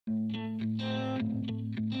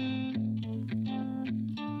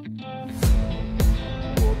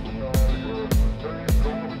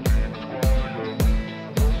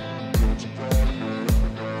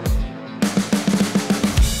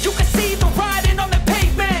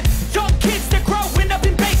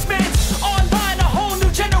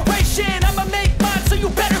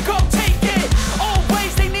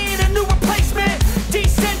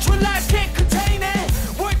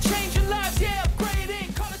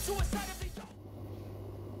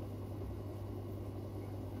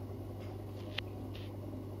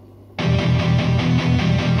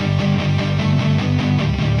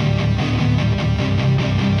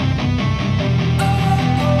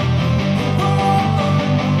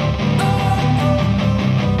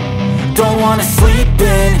don't wanna sleep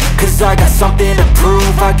in, cause I got something to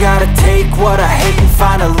prove. I gotta take what I hate and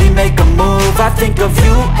finally make a move. I think of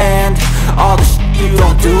you and all the shit you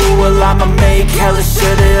don't do. Well, I'ma make hella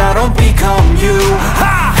sure that I don't become you.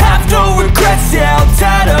 I have no regrets, yeah, I'll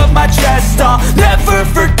tie up my chest. I'll never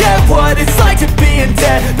forget what it's like to be in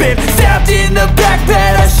debt. Been stabbed in the back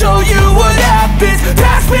bed, I'll show you what happens.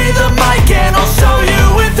 Pass me the mic and I'll show you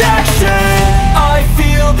with action. I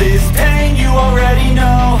feel this pain, you already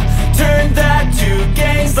know. Turn that to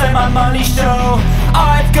gains, let my money show.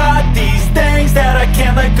 I've got these things that I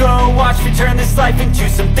can't let go. Watch me turn this life into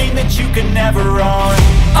something that you can never own.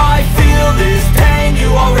 I feel this pain, you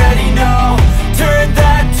already know. Turn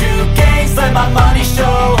that to gains, let my money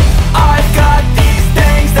show. I've got these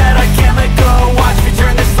things that I can't let go. Watch me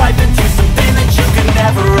turn this life into something that you can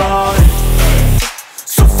never own.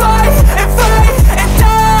 So fight and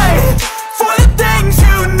die for the things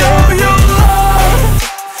you know you love.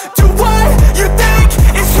 Do what you think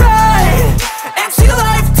is right and see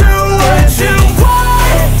life do what you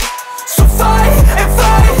want. So fight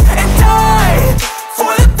and die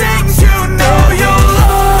for the things you know you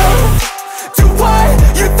love. Do what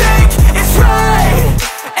you think is right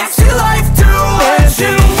and see life do what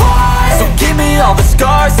you want. So give me all the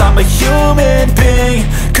scars, I'm a human being.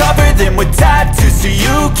 Cover them with tattoos so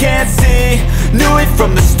you can't see. Knew it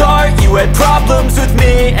from the start, you had problems with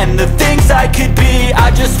me and the things I could be, I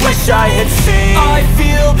just wish I had seen. I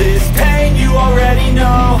feel this pain, you already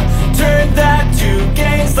know. Turn that to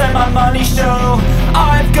gains, let my money show.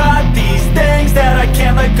 I've got these things that I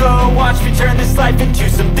can't let go. Watch me turn this life into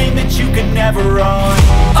something that you can never own.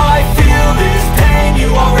 I feel this pain,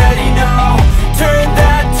 you already know. Turn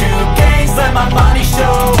that to gains, let my money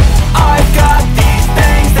show. I've got these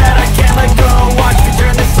things that I can't let go. Watch me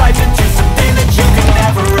turn this life into something that you can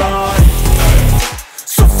never own.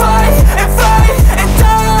 So fight and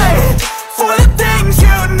die for the things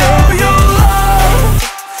you know you love.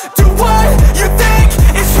 Do what you think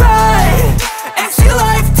is right and see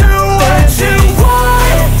life do what you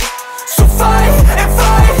want. So fight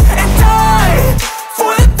and die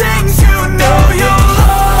for the things you know you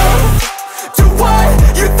love. Do what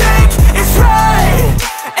you think is right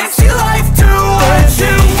and see life do what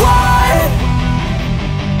you want.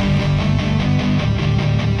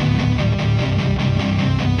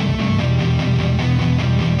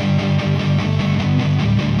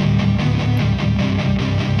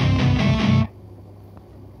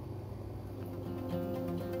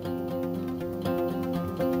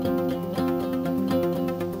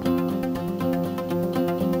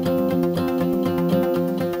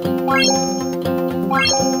 Bye.